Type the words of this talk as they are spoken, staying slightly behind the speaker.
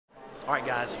All right,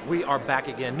 guys, we are back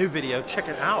again. New video. Check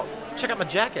it out. Check out my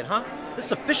jacket, huh? This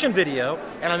is a fishing video,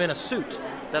 and I'm in a suit.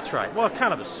 That's right. Well,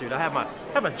 kind of a suit. I have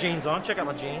my jeans on. Check out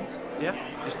my jeans. Yeah,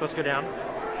 you're supposed to go down.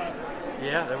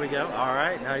 Yeah, there we go. All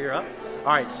right, now you're up.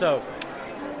 All right, so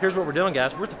here's what we're doing,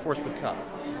 guys. We're at the Forrest Wood Cup.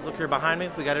 Look here behind me.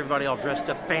 We got everybody all dressed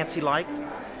up, fancy-like.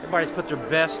 Everybody's put their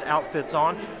best outfits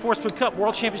on. Forrest Wood Cup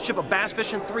World Championship of Bass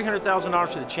Fishing,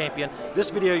 $300,000 to the champion.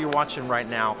 This video you're watching right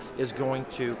now is going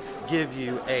to give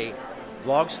you a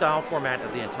vlog-style format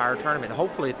of the entire tournament.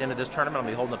 Hopefully, at the end of this tournament,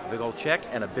 I'll be holding up a big old check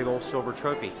and a big old silver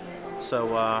trophy. So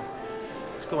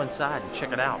let's go inside and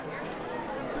check it out.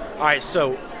 All right,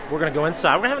 so we're going to go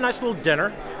inside. We're going to have a nice little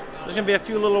dinner. There's going to be a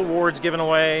few little awards given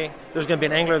away. There's going to be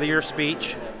an Angler of the Year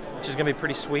speech, which is going to be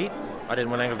pretty sweet. I didn't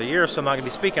win Angler of the Year, so I'm not going to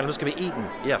be speaking. I'm just going to be eating.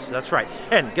 Yes, that's right.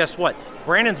 And guess what?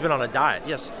 Brandon's been on a diet.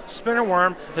 Yes, Spinner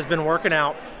Worm has been working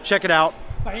out. Check it out.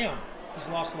 Bam! He's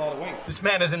lost a lot of weight. This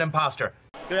man is an imposter.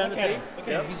 Look at him. Look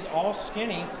at him. He's all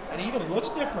skinny, and he even looks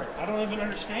different. I don't even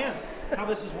understand how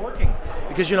this is working.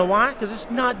 Because you know why? Because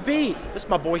it's not B. This is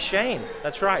my boy Shane.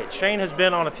 That's right. Shane has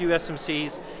been on a few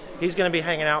SMCs. He's going to be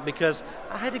hanging out because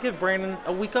I had to give Brandon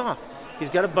a week off. He's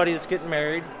got a buddy that's getting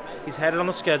married. He's had it on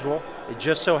the schedule. It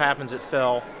just so happens it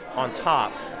fell on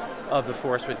top of the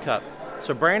Forrest Wood Cup.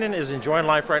 So Brandon is enjoying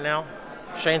life right now.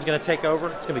 Shane's going to take over.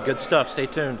 It's going to be good stuff. Stay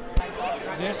tuned.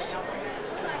 This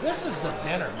is the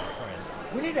dinner, my friend.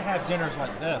 We need to have dinners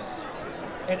like this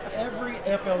at every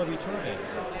FLW tour event.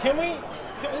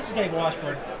 This is Dave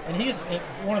Washburn, and he's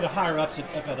one of the higher ups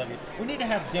at FLW. We need to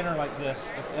have dinner like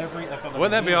this at every FLW.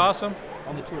 Wouldn't that be awesome?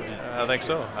 On the tour event. I think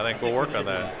so. I think we'll work on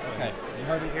that. Okay, you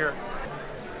heard it here.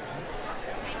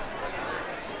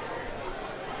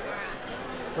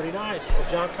 Pretty nice. Well,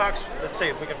 John Cox, let's see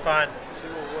if we can find. She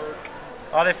will work.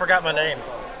 Oh, they forgot my name.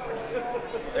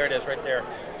 There it is, right there.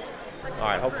 All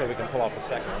right, hopefully we can pull off a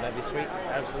second. Wouldn't that be sweet?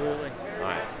 Absolutely. All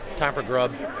right, time for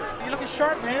grub. You looking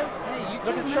sharp, man. Hey, you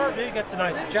looking sharp, dude. You got the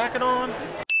nice jacket on.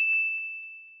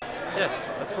 Yes,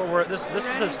 that's what we're. This is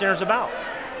what this dinner's about.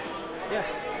 Yes.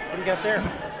 What do you got there?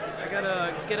 I got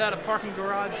a get out of parking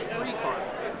garage free card.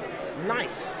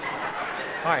 Nice.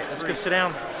 All right, let's go sit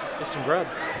down. Get some grub.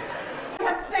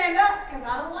 I stand up because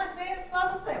I don't like being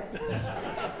by myself.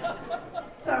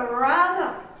 So rise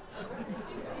up.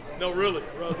 No, really.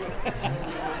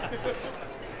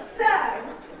 So,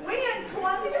 we in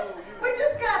Columbia, we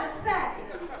just got to say,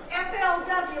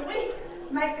 FLW week,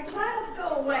 make the clouds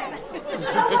go away.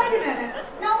 Now, wait a minute.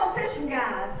 Y'all are fishing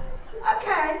guys.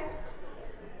 Okay.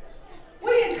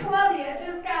 We in Columbia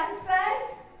just got to say,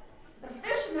 the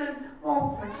fishermen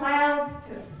want the clouds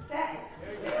to stay.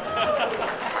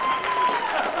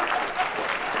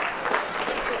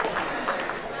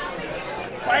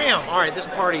 Bam! All right, this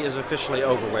party is officially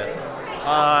over with.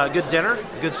 Good dinner,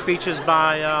 good speeches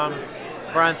by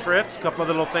Brian Thrift, a couple of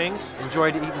little things.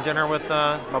 Enjoyed eating dinner with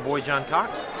my boy John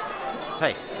Cox.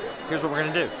 Hey, here's what we're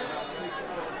going to do.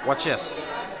 Watch this.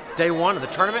 Day one of the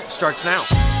tournament starts now.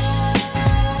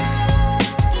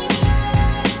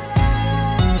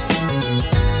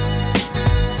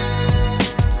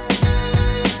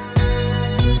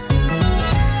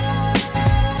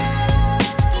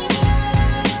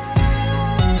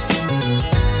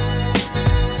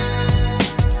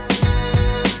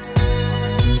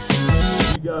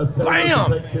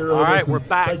 Bam! All right, we're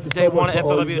back. Day one of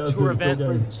FLW Tour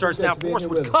event starts now. Forrest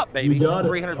Wood Cup, baby.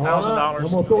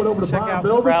 $300,000. Check out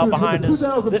the crowd behind us.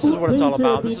 This is what it's all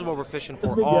about. This is what we're fishing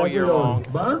for all year long.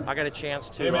 I got a chance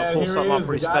to pull something off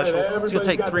pretty special. It's going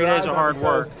to take 3 days of hard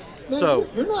work. So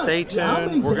stay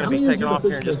tuned. We're going to be taking off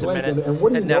here in just a minute,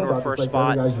 heading down to our first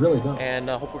spot, and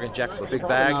hopefully we're going to jack up a big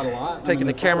bag. Taking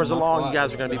the cameras along. You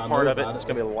guys are going to be part of it. It's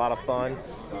going to be a lot of fun.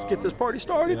 Let's get this party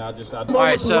started. All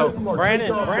right, so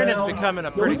Brandon's becoming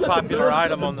a pretty popular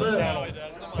item on the channel.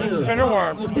 Spinner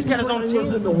Worm. He's got his own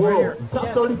team right here.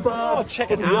 Oh,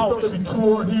 check it out.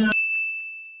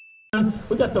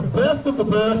 We got the best of the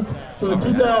best for the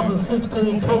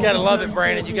 2016. You gotta love it,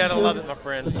 Brandon. You gotta love it, my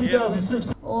friend. The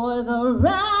 2016. O'er the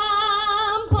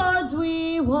ramparts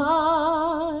we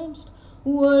watched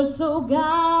were so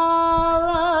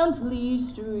gallantly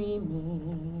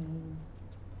streaming.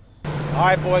 All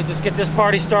right, boys, let's get this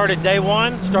party started. Day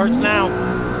one starts now.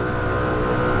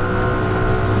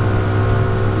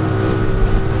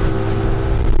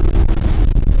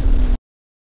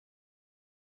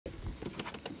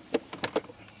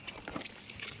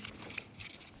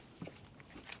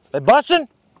 They busting?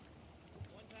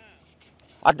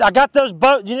 I got those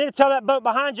boats. You need to tell that boat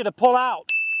behind you to pull out.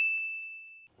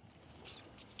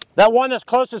 That one that's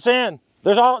closest in.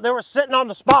 They were sitting on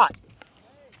the spot.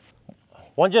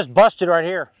 One just busted right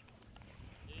here.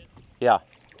 Yeah.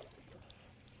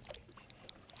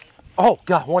 Oh,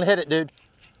 God, one hit it, dude.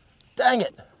 Dang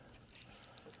it.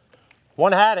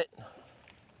 One had it.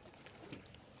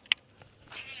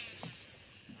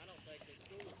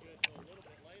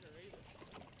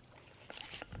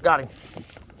 Got him.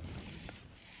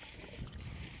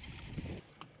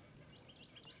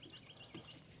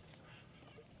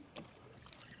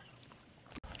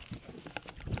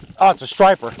 Oh, it's a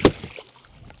striper.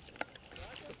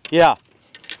 Yeah,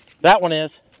 that one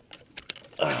is.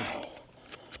 Oh,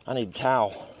 I need a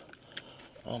towel.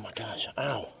 Oh my gosh,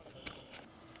 ow.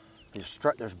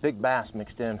 There's big bass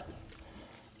mixed in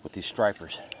with these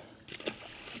stripers.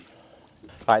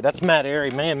 All right, that's Matt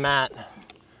Airy. Me and Matt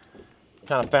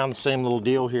kind of found the same little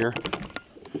deal here.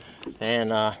 And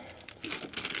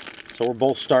so we're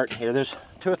both starting here. There's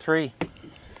 2 or 3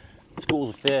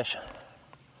 schools of fish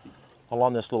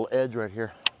along this little edge right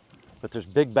here. But there's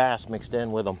big bass mixed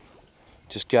in with them.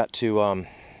 Just got to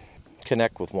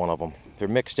connect with one of them. They're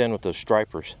mixed in with those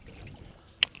stripers.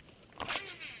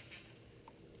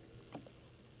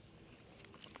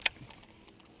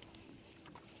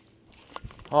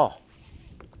 Oh.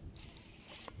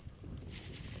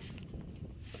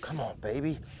 Come on,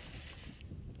 baby.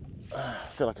 I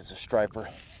feel like it's a striper.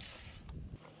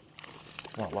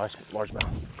 Come on,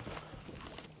 largemouth.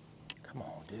 Come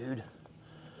on, dude.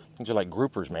 These are like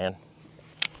groupers, man.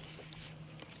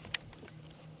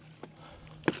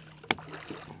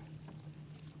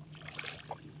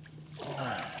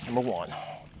 Number one.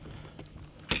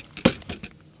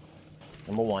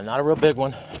 Number one, not a real big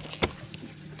one.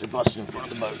 They're busting in front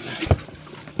of the boat.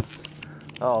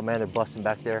 Oh man, they're busting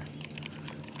back there.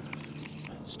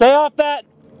 Stay off that.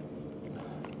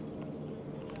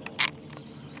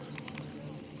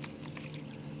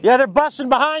 Yeah, they're busting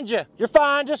behind you. You're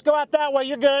fine, just go out that way,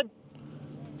 you're good.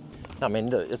 I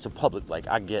mean, it's a public lake.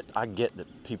 I get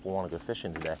that people want to go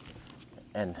fishing today.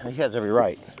 And he has every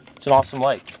right. It's an awesome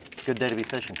lake. Good day to be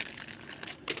fishing.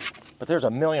 But there's a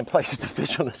million places to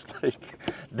fish on this lake.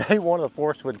 Day 1 of the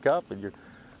Forrest Wood Cup and you're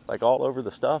like all over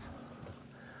the stuff.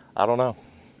 I don't know.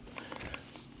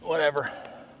 Whatever.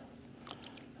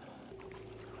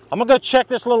 I'm gonna go check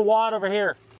this little wad over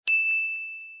here.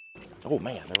 Oh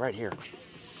man, they're right here.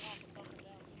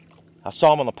 I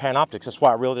saw them on the Panoptics. That's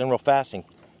why I reeled in real fast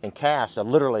and cast.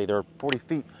 Literally, they're 40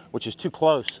 feet, which is too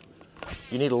close.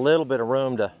 You need a little bit of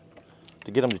room to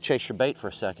get them to chase your bait for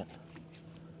a second.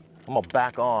 I'm gonna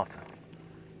back off.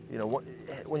 You know,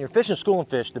 when you're fishing schooling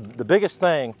fish, the biggest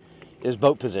thing is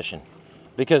boat position.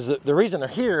 Because the reason they're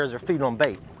here is they're feeding on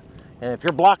bait. And if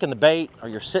you're blocking the bait or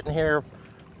you're sitting here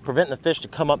preventing the fish to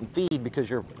come up and feed because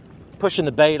you're pushing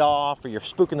the bait off or you're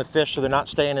spooking the fish so they're not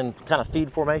staying in kind of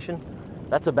feed formation,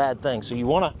 that's a bad thing. So you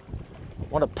want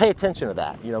to pay attention to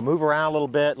that. You know, move around a little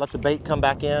bit, let the bait come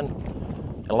back in.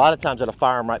 And a lot of times that'll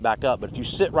fire them right back up. But if you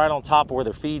sit right on top of where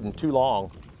they're feeding too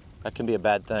long, that can be a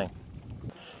bad thing.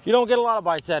 You don't get a lot of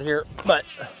bites out here, but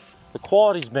the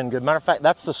quality's been good. Matter of fact,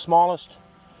 that's the smallest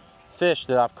fish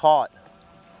that I've caught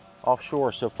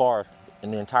offshore so far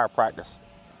in the entire practice.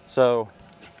 So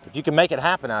if you can make it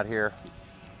happen out here,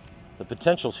 the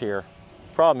potential's here.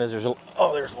 Problem is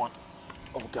oh, there's one.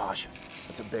 Oh gosh,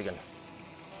 that's a big one.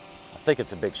 I think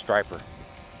it's a big striper.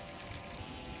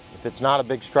 If it's not a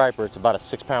big striper, it's about a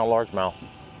 6-pound largemouth.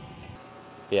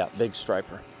 Yeah, big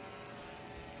striper.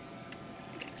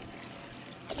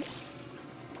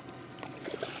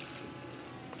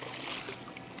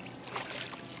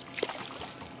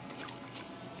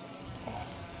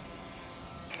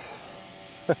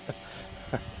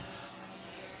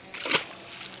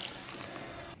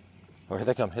 Oh, here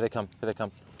they come, here they come, here they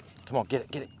come. Come on, get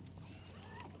it, get it.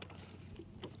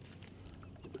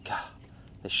 God,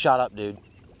 they shot up, dude.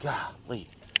 Golly.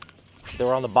 They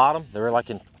were on the bottom, they were like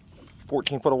in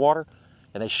 14 foot of water,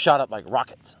 and they shot up like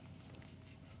rockets.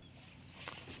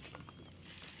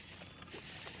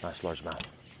 Nice largemouth.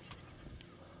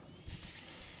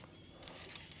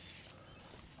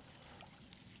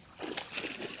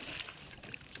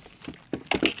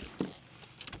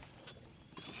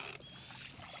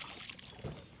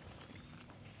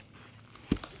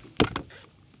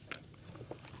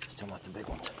 Still not the big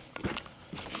ones.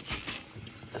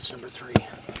 That's number 3.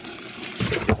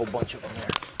 There's a whole bunch of them there.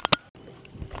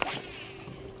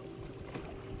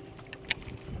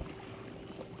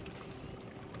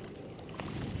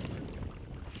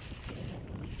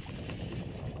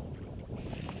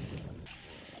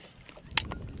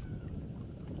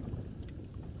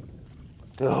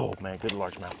 Oh man, good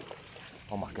largemouth.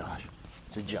 Oh my gosh,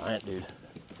 it's a giant, dude.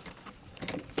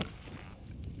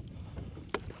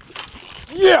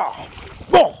 Yeah!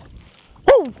 Oh!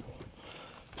 Woo!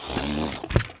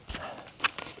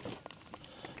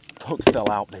 Hooks fell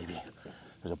out, baby.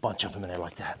 There's a bunch of them in there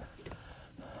like that.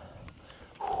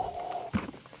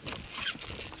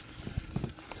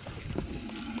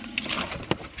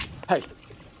 Hey.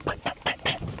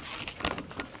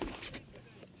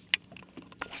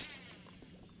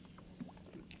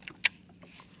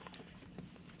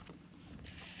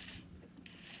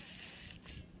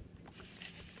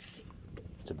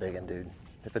 It's a big one, dude.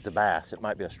 If it's a bass, it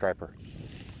might be a striper.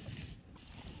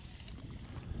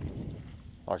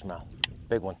 Largemouth,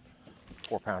 big one,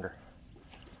 4-pounder.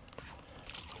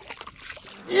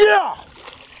 Yeah!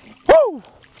 Woo!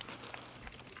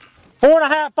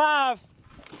 4.5, 5.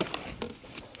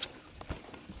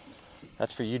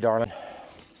 That's for you, darling.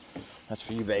 That's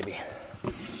for you, baby.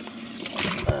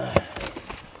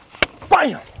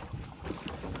 Bam!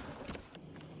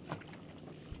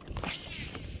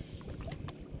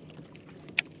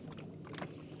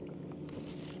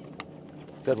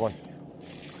 Good one.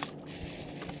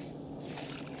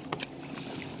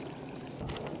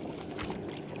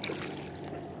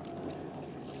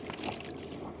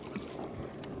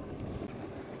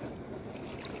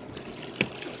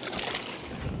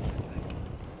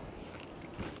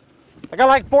 I got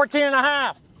like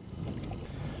 14.5.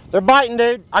 They're biting,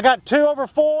 dude. I got 2 over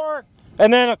 4,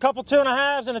 and then a couple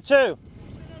 2.5s and a 2.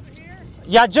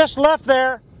 Yeah, I just left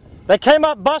there. They came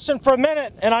up busting for a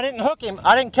minute, and I didn't hook him.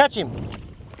 I didn't catch him.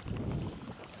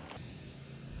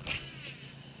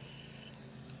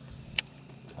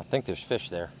 I think there's fish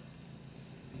there.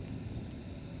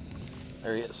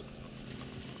 There he is.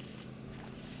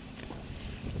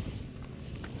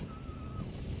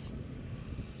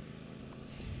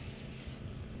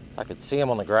 I could see him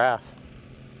on the graph.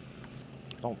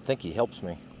 I don't think he helps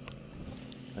me,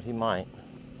 but he might.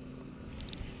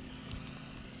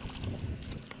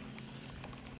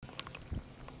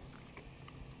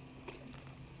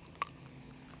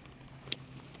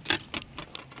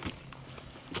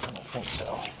 I don't think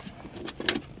so.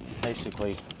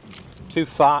 Basically,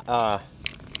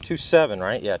 2.7,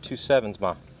 right? Yeah, 2.7's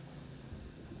my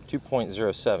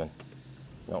 2.07.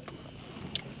 Nope.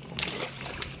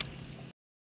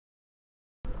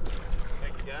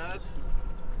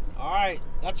 Alright,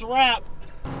 that's a wrap.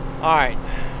 Alright,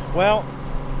 well,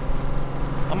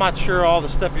 I'm not sure all the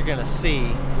stuff you're going to see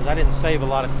because I didn't save a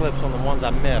lot of clips on the ones I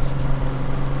missed.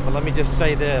 But let me just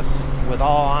say this with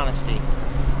all honesty.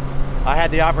 I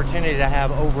had the opportunity to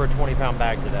have over a 20-pound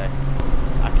bag today.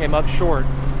 I came up short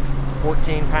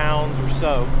 14 pounds or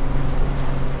so.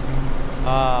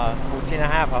 14 and a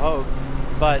half, I hope.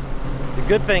 But the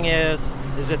good thing is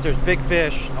that there's big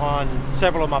fish on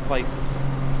several of my places.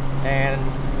 And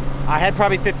I had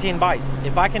probably 15 bites.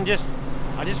 If I can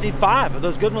I just need 5 of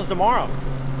those good ones tomorrow.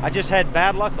 I just had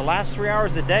bad luck. The last 3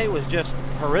 hours a day was just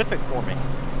horrific for me.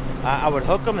 I would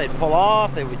hook them, they'd pull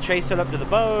off, they would chase it up to the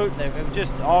boat. It was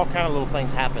just all kind of little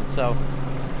things happen. So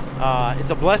it's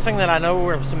a blessing that I know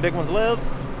where some big ones live.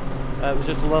 It was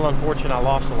just a little unfortunate I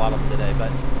lost a lot of them today,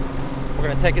 but we're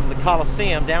gonna take it to the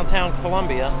Coliseum, downtown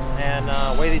Columbia, and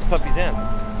weigh these puppies in.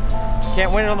 You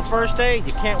can't win it on the first day,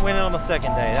 you can't win it on the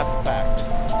second day. That's a fact.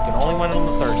 You can only win it on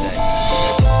the third day.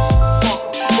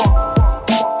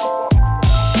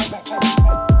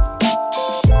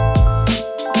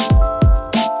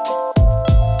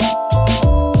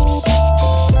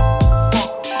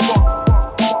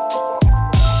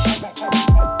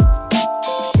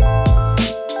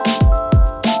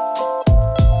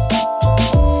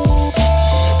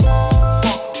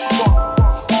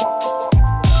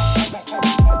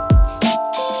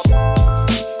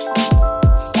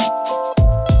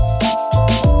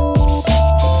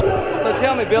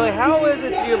 Billy, how is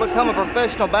it you become a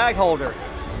professional bag holder?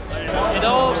 It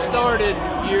all started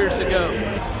years ago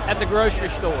at the grocery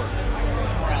store.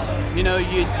 You know,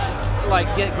 you like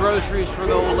get groceries for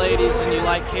the old ladies and you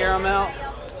like carry them out.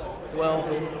 Well,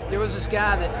 there was this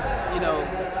guy that, you know,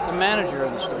 the manager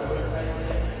of the store.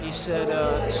 He said,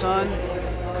 son,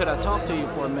 could I talk to you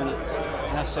for a minute?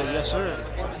 And I said, yes, sir.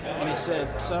 And he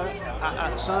said, son,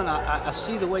 I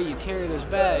see the way you carry those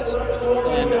bags,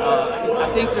 and I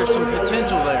think there's some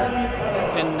potential there.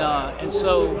 And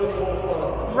so,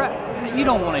 right, you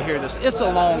don't want to hear this. It's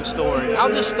a long story. I'll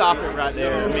just stop it right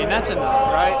there. I mean, that's enough,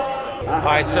 right? All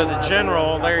right, so the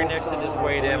general, Larry Nixon, just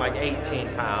weighed in like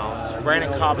 18 pounds.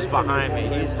 Brandon Cobb's behind me.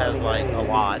 He has like a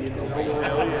lot.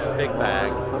 Big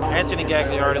bag. Anthony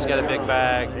Gagliardi's got a big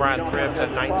bag. Brian Thrift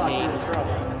had 19.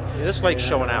 This lake's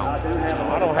showing out.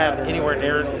 I don't have anywhere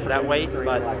near that weight,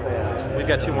 but we've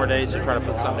got 2 more days to try to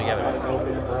put something together.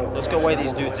 Let's go weigh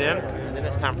these dudes in, and then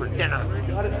it's time for dinner.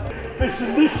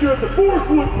 Fishing this year at the Forrest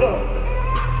Wood Cup.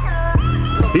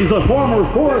 He's a former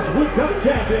Forrest Wood Cup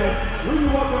champion. We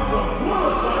welcome from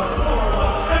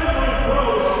Florida, Emily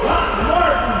Rose.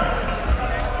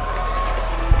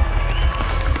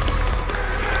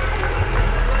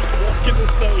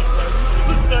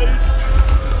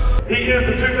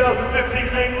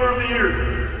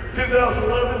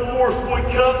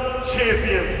 Cup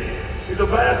champion. He's a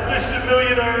bass fishing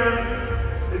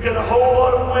millionaire. He's got a whole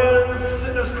lot of wins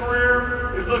in his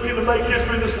career. He's looking to make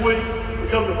history this week,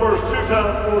 become the first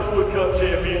two-time Forrest Wood Cup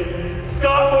champion.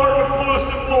 Scott Martin of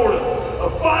Clewiston, Florida. A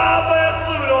 5 bass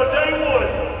limit on day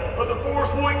 1 of the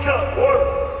Forrest Wood Cup, worth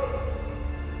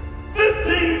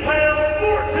 15 pounds,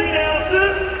 14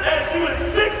 ounces, as you in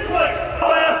 6th place.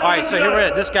 All right, so here we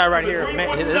are. This guy right here,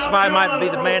 man, this might be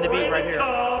the man to beat right here.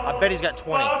 I bet he's got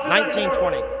 20, 19,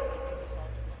 20.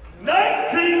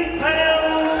 19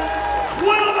 pounds,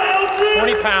 12 ounces.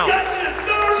 20 pounds.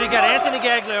 So you got Anthony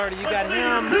Gagliardi, you got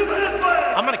him.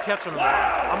 I'm going to catch them all.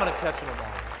 I'm going to catch them all.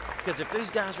 Because if these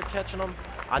guys are catching them,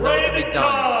 I know it can be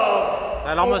done.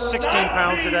 At almost 16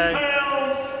 pounds today,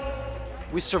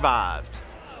 we survived.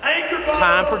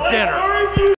 Time for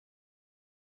dinner.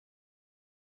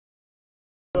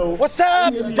 What's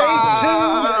up? Day 2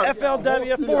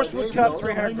 FLW Forrest Wood Cup,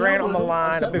 300 grand on the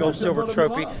line, a big old silver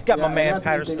trophy. Got my man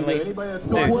Patterson Leaf.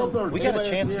 Dude, we got a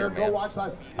chance here, man.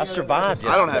 I survived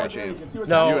yesterday. I don't have a chance.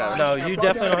 No, you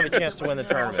definitely don't have a chance to win the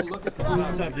tournament.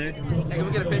 What's up, dude? Hey, can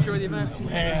we get a picture with you, man?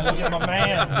 Man, look at my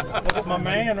man. Look at my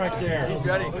man right there. He's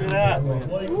ready. Look at that.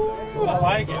 Woo, I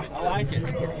like it. I like it.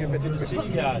 Good to see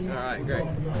you guys. All right, great.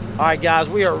 All right, guys,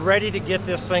 we are ready to get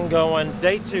this thing going.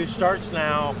 Day 2 starts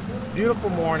now. Beautiful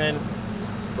morning.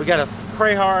 We got to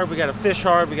pray hard. We got to fish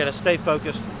hard. We got to stay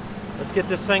focused. Let's get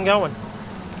this thing going.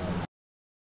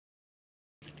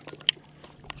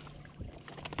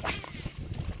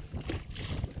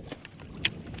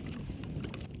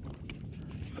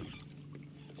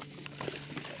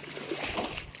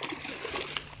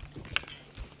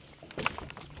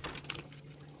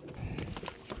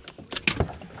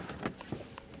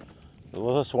 The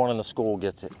littlest one in the school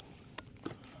gets it.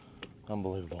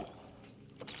 Unbelievable.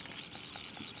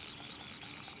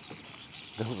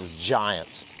 Those are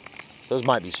giants. Those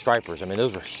might be stripers. I mean,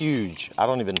 those are huge. I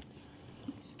don't even...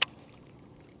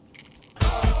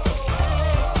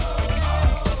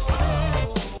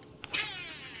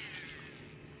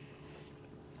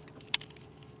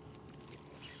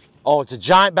 Oh, it's a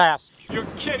giant bass. You're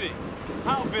kidding.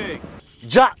 How big?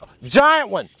 Giant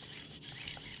one.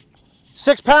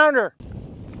 6-pounder.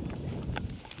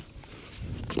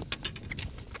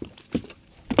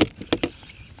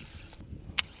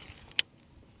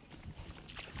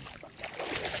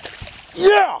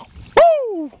 Yeah!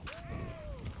 Woo!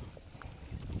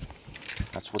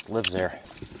 That's what lives there.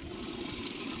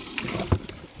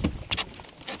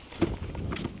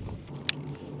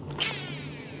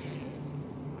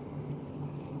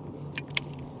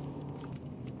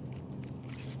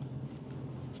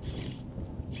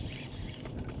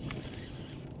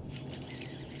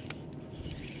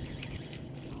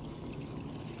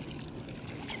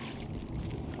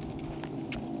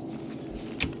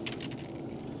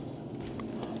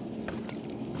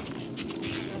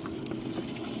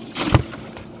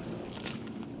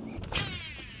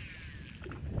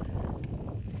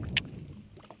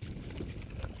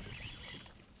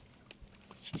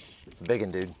 It's a big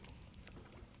one, dude.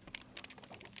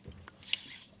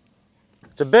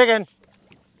 It's a big one.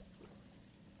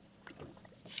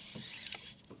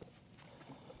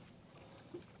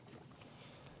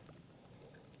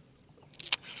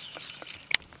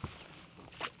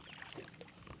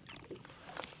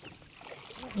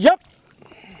 Yep.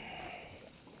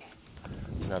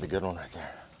 It's another good one right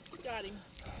there. Got him.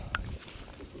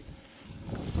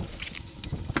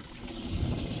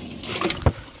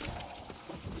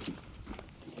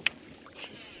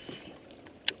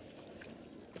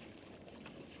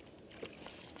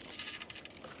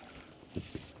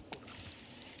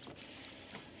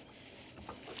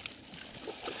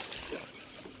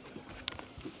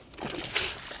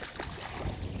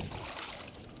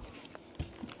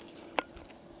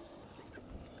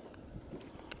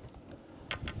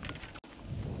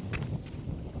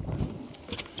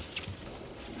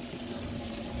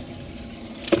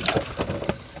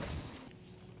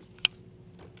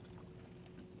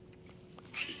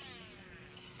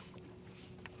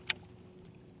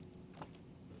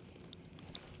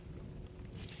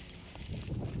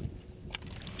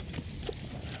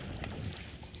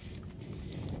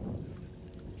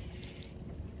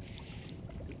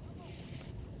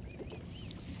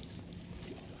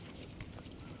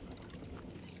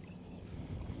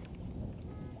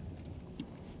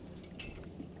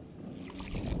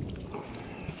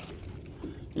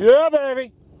 Yeah,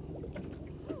 baby.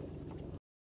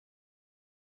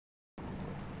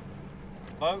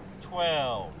 Boat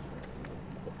 12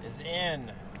 is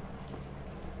in.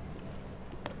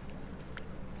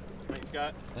 Thanks,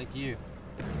 Scott. Thank you.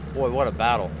 Boy, what a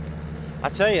battle. I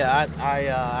tell you,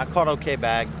 I caught okay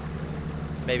bag.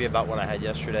 maybe about what I had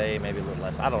yesterday, maybe a little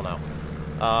less. I don't know.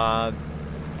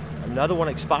 Another one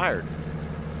expired.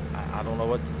 I don't know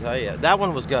what to tell you. That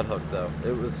one was gut hooked though.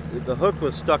 The hook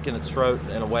was stuck in its throat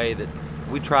in a way that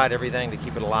we tried everything to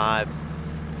keep it alive.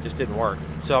 Just didn't work.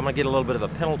 So I'm gonna get a little bit of a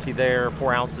penalty there,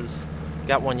 4 ounces.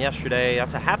 Got one yesterday,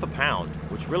 that's a half a pound,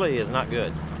 which really is not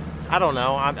good. I don't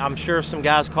know, I'm sure some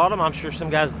guys caught them, I'm sure some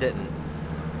guys didn't.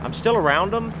 I'm still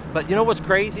around them, but you know what's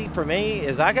crazy for me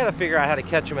is I gotta figure out how to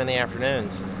catch them in the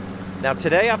afternoons. Now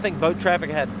today I think boat traffic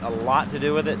had a lot to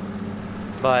do with it,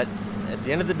 but at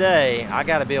the end of the day, I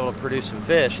gotta be able to produce some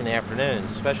fish in the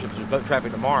afternoons, especially if there's boat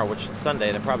traffic tomorrow, which is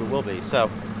Sunday, there probably will be. So,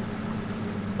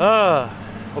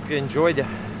 hope you enjoyed the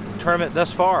tournament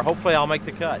thus far. Hopefully I'll make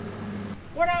the cut.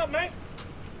 What up, mate?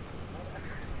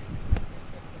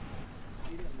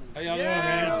 How y'all doing,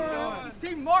 man?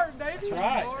 Team Martin, baby. That's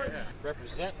right.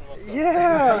 Representing what the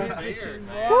beard,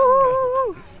 man.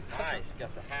 Woo! Nice.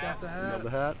 Got the hats. Got the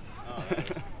hats. Oh,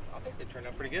 nice. I think they turned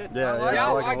out pretty good. Yeah,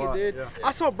 I like a it, lot. dude. Yeah.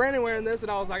 I saw Brandon wearing this,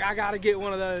 and I was like, I gotta get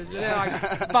one of those. And then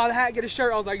like, buy the hat, get a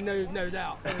shirt. I was like, no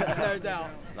doubt, no doubt.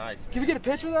 Nice. Can we get a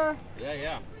picture there?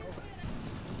 Yeah.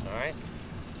 All right.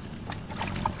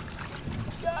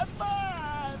 Got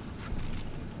 5.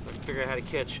 Let's figure out how to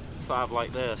catch 5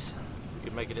 like this. We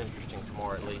could make it interesting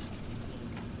tomorrow at least.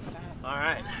 All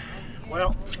right.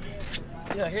 Well,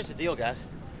 here's the deal, guys.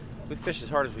 We fished as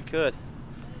hard as we could.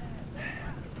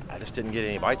 I just didn't get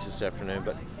any bites this afternoon,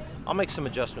 but I'll make some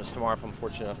adjustments tomorrow if I'm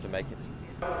fortunate enough to make it.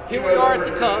 Here we are at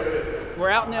the Cup. We're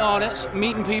out in the audience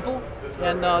meeting people,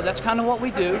 and that's kind of what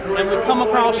we do. And we've come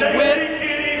across Whit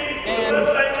and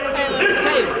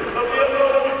Taylor.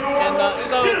 And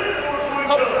so, a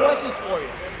couple of questions for you.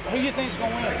 Who do you think's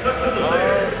going to win?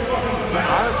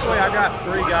 Honestly, I got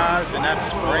 3 guys, and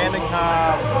that's Brandon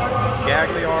Cobb,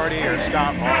 Gagliardi, or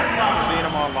Scott Martin. I've seen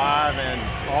them on live, and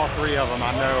all 3 of them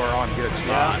I know are on good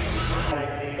spots.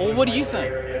 Well, what do you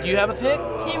think? Do you have a pick?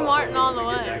 Team Martin all the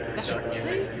way. That's right.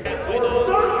 See?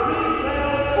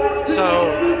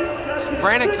 So,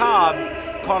 Brandon Cobb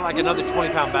caught like another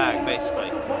 20-pound bag,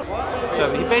 basically. So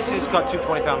he basically just caught 2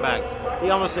 20-pound bags.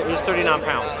 He's 39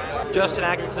 pounds. Justin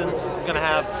Atkinson's gonna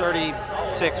have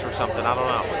 36 or something, I don't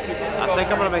know. I think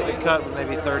I'm gonna make the cut with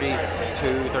maybe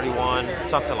 32, 31,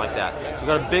 something like that. So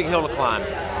we've got a big hill to climb.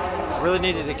 Really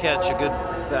needed to catch a good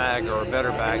bag or a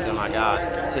better bag than I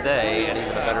got today, and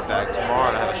even a better bag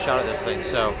tomorrow to have a shot at this thing.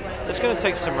 So it's gonna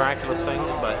take some miraculous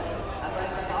things, but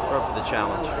we're up for the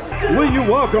challenge. Will you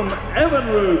welcome Evan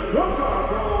Root,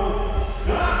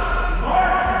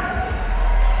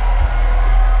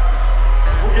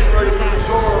 We're getting ready for the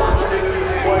charge.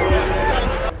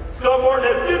 Scott Martin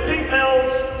had 15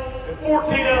 pounds and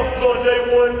 14 ounces on day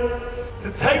 1. To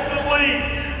take the lead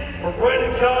for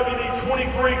Brandon Cobb, you need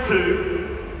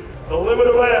 23-2. The limit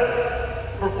of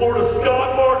S for Florida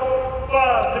Scott Martin,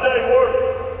 5 today worth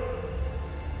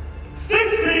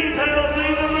 16 pounds.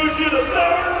 Even moves you to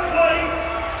 3rd place,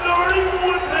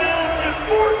 31 pounds and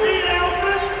 14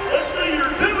 ounces. Let's see your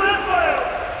 2 best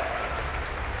bass.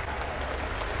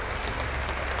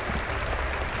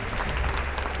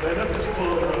 Man, that's just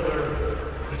fun right there.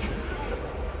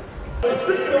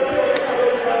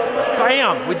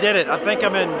 Bam! We did it. I think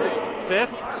I'm in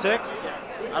 5th, 6th.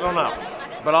 I don't know.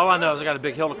 But all I know is I got a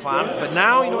big hill to climb. But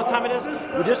now, you know what time it is?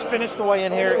 We just finished the way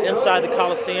in here inside the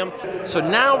Coliseum. So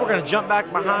now we're going to jump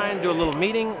back behind, do a little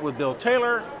meeting with Bill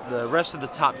Taylor, the rest of the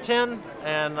top 10,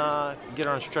 and get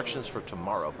our instructions for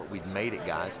tomorrow. But we made it,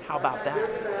 guys. How about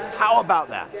that? How about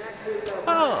that?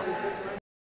 Oh.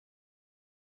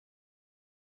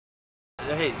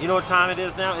 Hey, you know what time it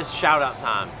is now? It's shout-out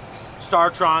time.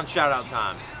 StarTron shout-out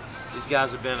time. These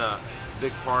guys have been a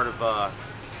big part of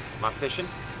my fishing.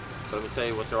 But let me tell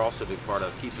you what they're also a big part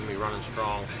of, keeping me running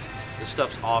strong. This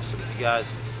stuff's awesome. If you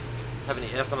guys have any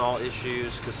ethanol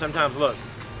issues, because sometimes, look,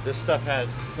 this stuff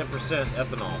has 10%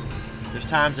 ethanol. There's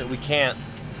times that we can't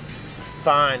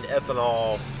find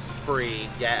ethanol-free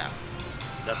gas.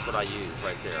 That's what I use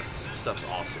right there. This stuff's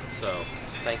awesome. So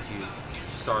thank you,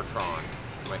 StarTron,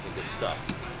 for making good stuff.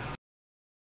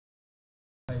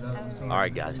 All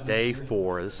right, guys, day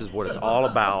 4. This is what it's all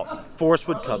about. Forrest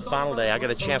Wood Cup, final day. I got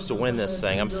a chance to win this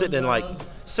thing. I'm sitting in like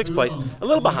 6th place, a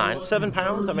little behind, 7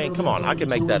 pounds. I mean, come on, I could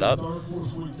make that up.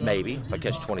 Maybe if I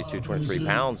catch 22, 23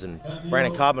 pounds. And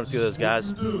Brandon Cobb and a few of those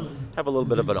guys have a little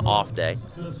bit of an off day.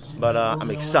 But I'm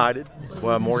excited.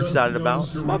 What I'm more excited about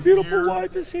is my beautiful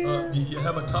wife is here. You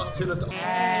have a top 10 at the.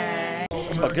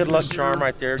 It's my good luck charm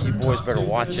right there. You boys better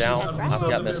watch out. I've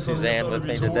got Miss Suzanne with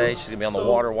me today. She's going to be on the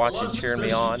water watching, cheering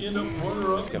me on.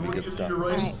 It's going to be good stuff.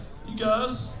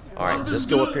 All right, let's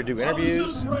go up here, do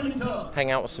interviews,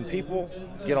 hang out with some people,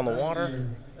 get on the water,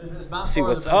 see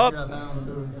what's up.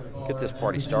 Get this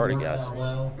party started, guys.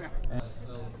 Well,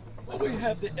 we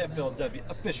have the FLW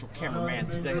official cameraman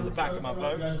today in the back of my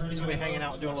boat. He's going to be hanging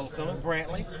out doing a little filming.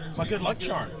 Brantley, my good luck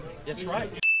charm. That's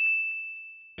right.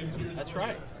 That's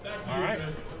right. All right.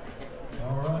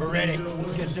 We're ready.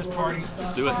 Let's get this party.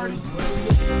 Let's do it.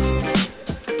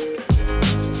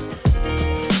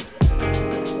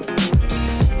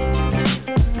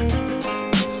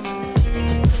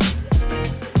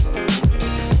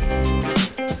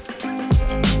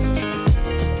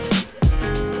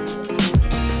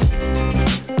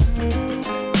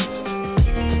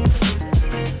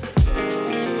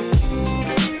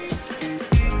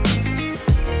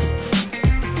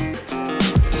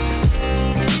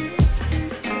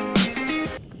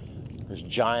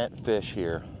 Giant fish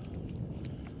here.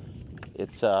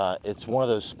 It's one of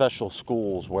those special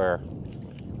schools where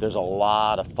there's a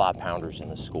lot of 5-pounders in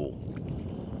the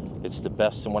school. It's the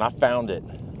best, and when I found it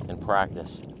in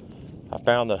practice, I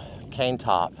found the cane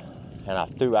top and I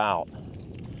threw out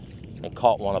and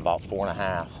caught one about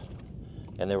 4.5,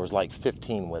 and there was like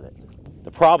 15 with it.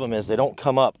 The problem is they don't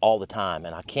come up all the time,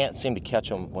 and I can't seem to catch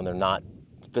them when they're not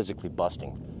physically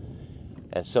busting.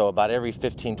 And so about every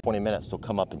 15, 20 minutes, they'll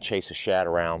come up and chase a shad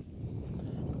around.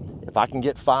 If I can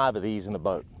get 5 of these in the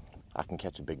boat, I can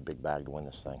catch a big, big bag to win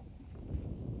this thing.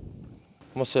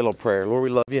 I'm gonna say a little prayer. Lord, we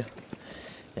love you.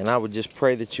 And I would just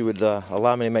pray that you would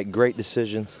allow me to make great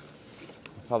decisions.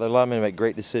 Father, allow me to make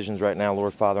great decisions right now,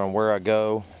 Lord Father, on where I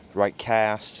go, right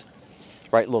cast,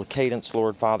 right little cadence,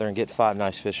 Lord Father, and get 5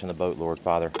 nice fish in the boat, Lord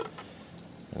Father.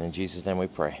 And in Jesus' name we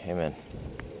pray, amen.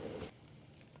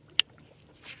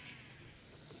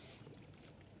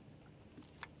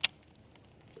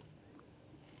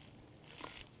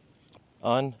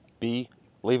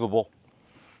 Unbelievable.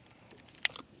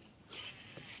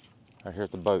 Right here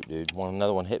at the boat, dude.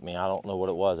 Another one hit me. I don't know what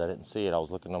it was. I didn't see it. I was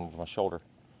looking over my shoulder.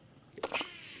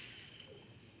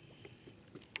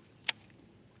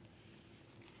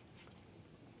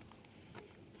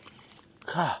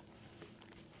 God.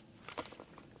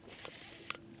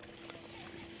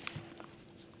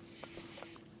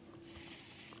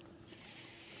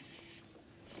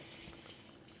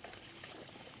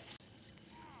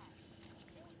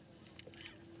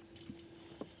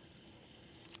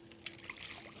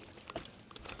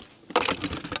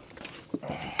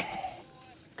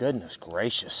 Goodness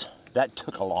gracious, that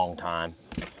took a long time.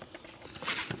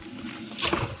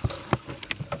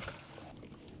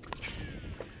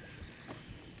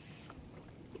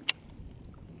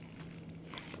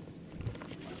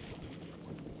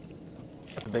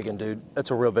 That's a big one, dude. That's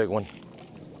a real big one.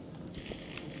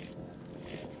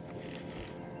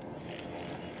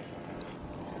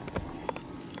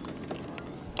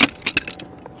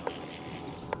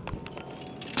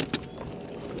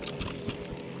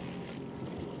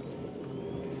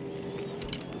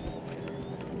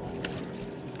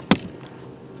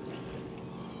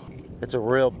 It's a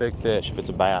real big fish if it's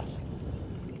a bass.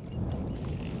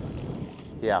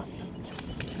 Yeah.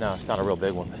 No, it's not a real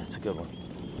big one, but it's a good one.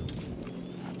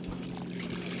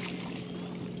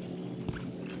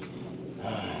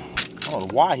 I don't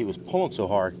know why he was pulling so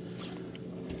hard.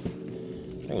 I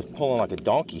think he was pulling like a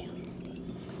donkey.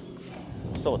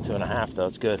 Still a 2.5 though,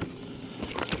 it's good.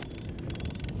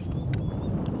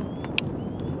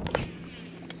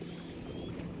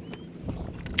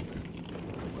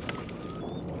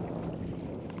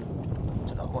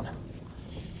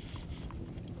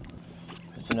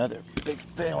 Another big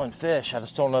failing fish. I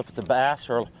just don't know if it's a bass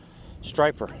or a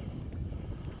striper.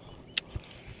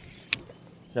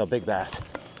 No, big bass.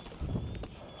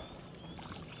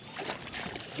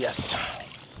 Yes.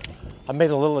 I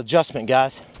made a little adjustment,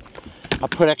 guys. I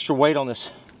put extra weight on this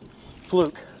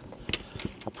fluke.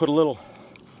 I put a little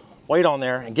weight on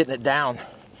there and getting it down,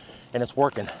 and it's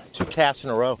working. 2 casts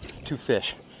in a row, 2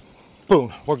 fish.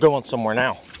 Boom, we're going somewhere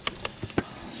now.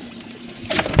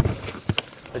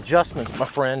 Adjustments, my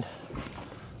friend.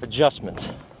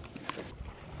 Adjustments.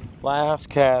 Last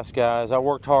cast, guys. I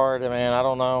worked hard. Man, I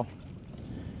don't know.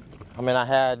 I mean, I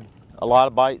had a lot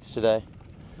of bites today.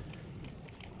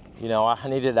 You know, I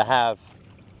needed to have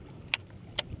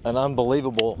an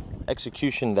unbelievable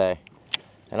execution day,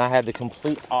 and I had the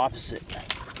complete opposite.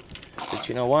 But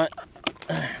you know what?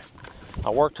 I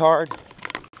worked hard.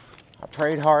 I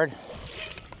prayed hard.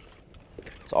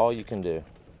 It's all you can do.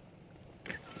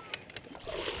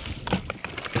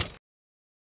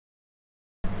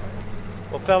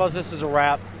 Well, fellas, this is a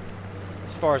wrap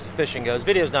as far as the fishing goes.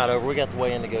 Video's not over. We got the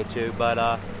weigh in to go to, but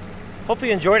hopefully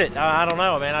you enjoyed it. I don't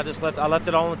know, man. I left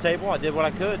it all on the table. I did what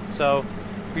I could. So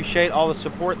appreciate all the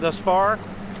support thus far,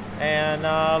 and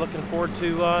looking forward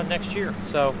to next year.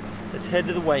 So Let's head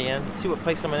to the weigh-in and see what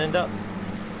place I'm gonna end up.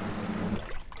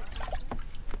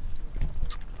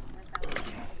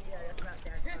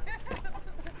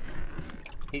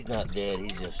 He's not dead,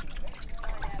 he's just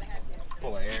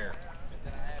full of air.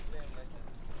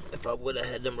 If I would have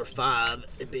had number 5,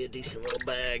 it'd be a decent little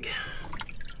bag.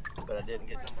 But I didn't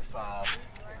get number 5.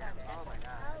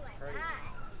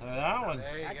 That one.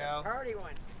 There you go. Party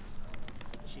one.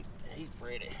 He's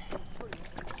pretty.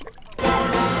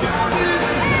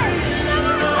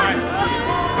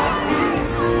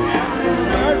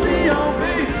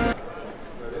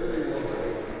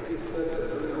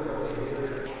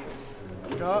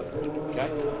 Okay.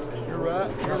 You're right.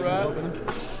 You're right.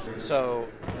 So,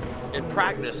 in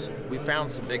practice, we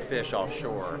found some big fish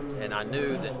offshore, and I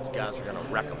knew that the guys were going to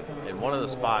wreck them. And one of the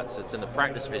spots that's in the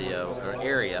practice video, or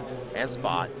area and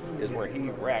spot, is where he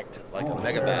wrecked like a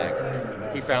mega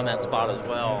bag. He found that spot as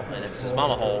well, and it's his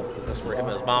mama hole, because that's where him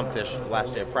and his mom fished the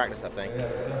last day of practice, I think.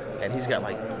 And he's got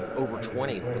like over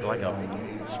 20 with like a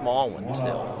small one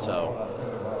still. So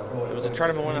it was a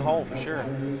tournament winning hole for sure.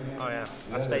 Oh yeah,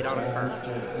 I stayed on it for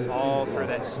all through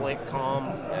that slick, calm.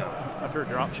 I threw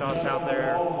drop shots out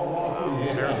there,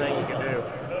 everything you could do.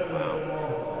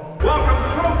 Welcome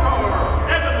Trokar,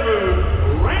 Evanwood,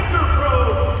 Ranger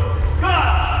Pro,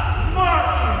 Scott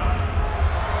Martin.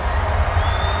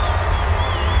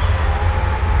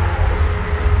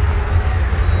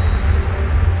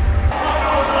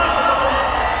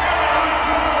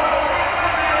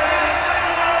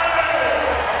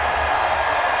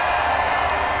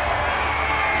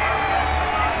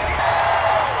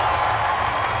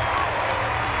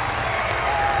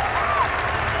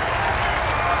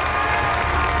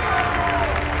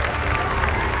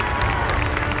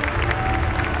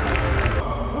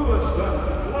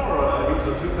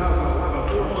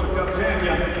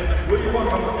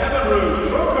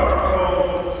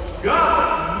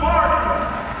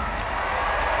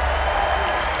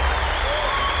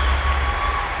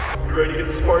 You ready to get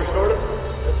this party started?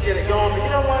 Let's get it going. But you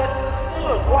know what? A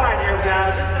little quiet here,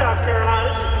 guys. This is South Carolina.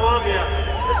 This is Columbia.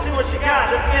 Let's see what you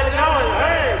got. Let's get it going.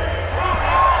 Hey!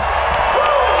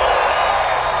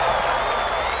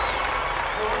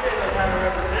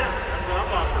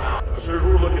 So here's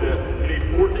what we're looking at. You need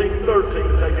 14 and 13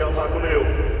 to take out Michael Neal.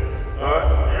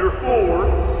 Alright, you're 4. I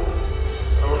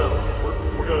don't know.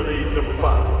 We're going to need number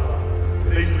 5.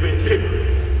 It needs to be a kicker.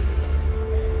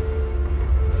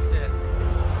 That's it.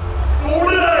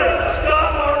 4 today, Scott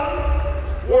Martin,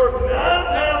 worth 9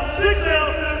 pounds, 6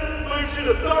 ounces, moves you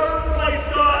to 3rd place,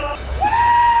 Scott.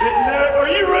 Are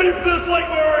you ready for this, Lake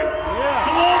Murray? Yeah.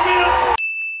 Columbia,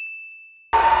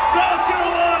 South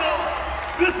Carolina,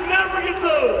 this never gets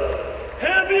old.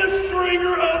 Heaviest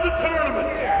stringer of the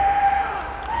tournament.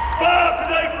 5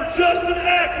 today for Justin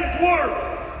Atkins, worth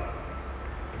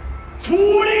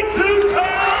 22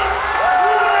 pounds.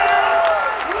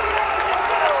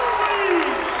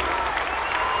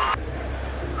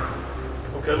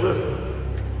 Okay, listen.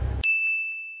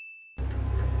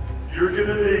 You're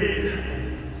gonna need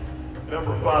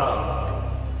number 5.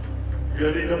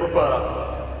 You're gonna need number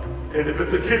 5. And if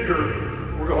it's a kicker,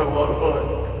 we're gonna have a lot of fun.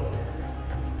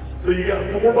 So you got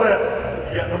 4 bass.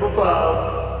 You got number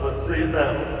 5. Let's see it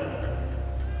now.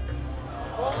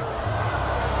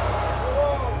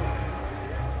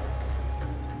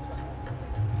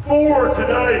 Four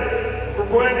today for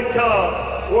Brandon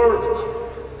Cobb, worth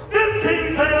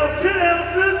 15 pounds, 10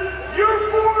 ounces. Your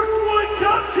Forrest Wood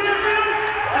Cup champion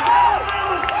is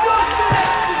Alabama's Justin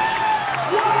Atkins.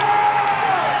 Wow!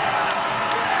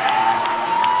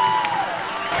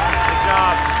 Good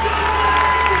job. Good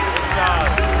job.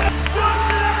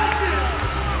 Justin Atkins,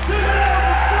 2017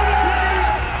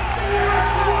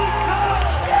 Forrest Wood Cup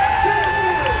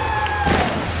champion.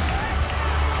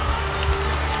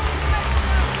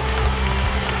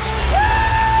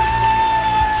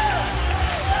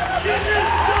 Get this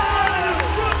done in his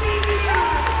rookie year.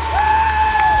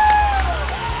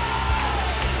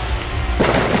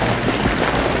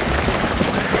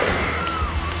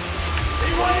 He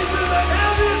weighs in the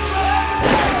heaviest bag in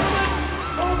the tournament,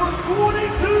 over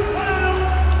 22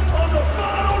 pounds on the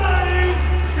final day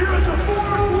here at the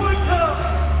Forrest Wood Cup.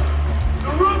 The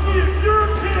rookie is your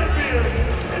champion,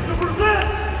 and to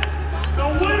present the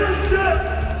winner's check,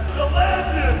 the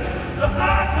legend, the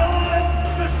icon,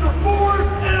 Mr.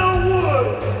 Forrest L.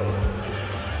 Wood.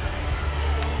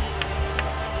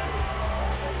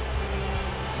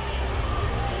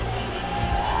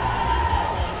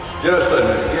 Justin,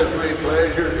 it gives me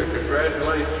pleasure to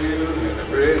congratulate you and to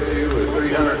grant you with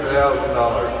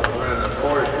 $300,000 for winning the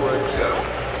Forrest Wood Cup.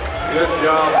 Good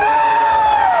job.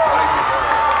 Thank you,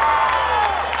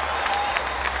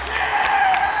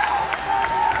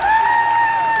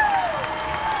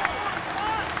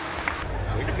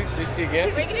 sushi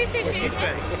again? We can do sushi.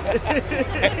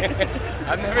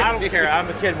 I don't care. I'm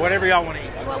a kid. Whatever y'all want to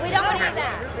eat. Well, we don't want to eat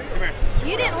that.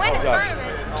 You didn't win the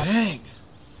tournament. Dang.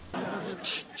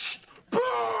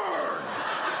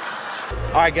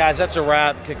 All right, guys, that's a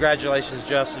wrap. Congratulations,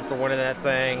 Justin, for winning that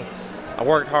thing. I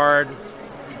worked hard.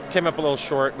 Came up a little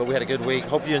short, but we had a good week.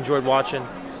 Hope you enjoyed watching.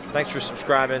 Thanks for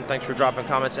subscribing. Thanks for dropping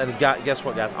comments. And guess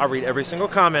what, guys? I'll read every single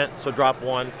comment, so drop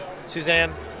one.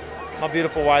 Suzanne, my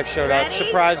beautiful wife showed up,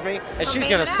 surprised me, and she's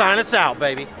going to sign us out,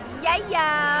 baby.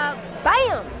 Yeah.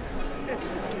 Bam.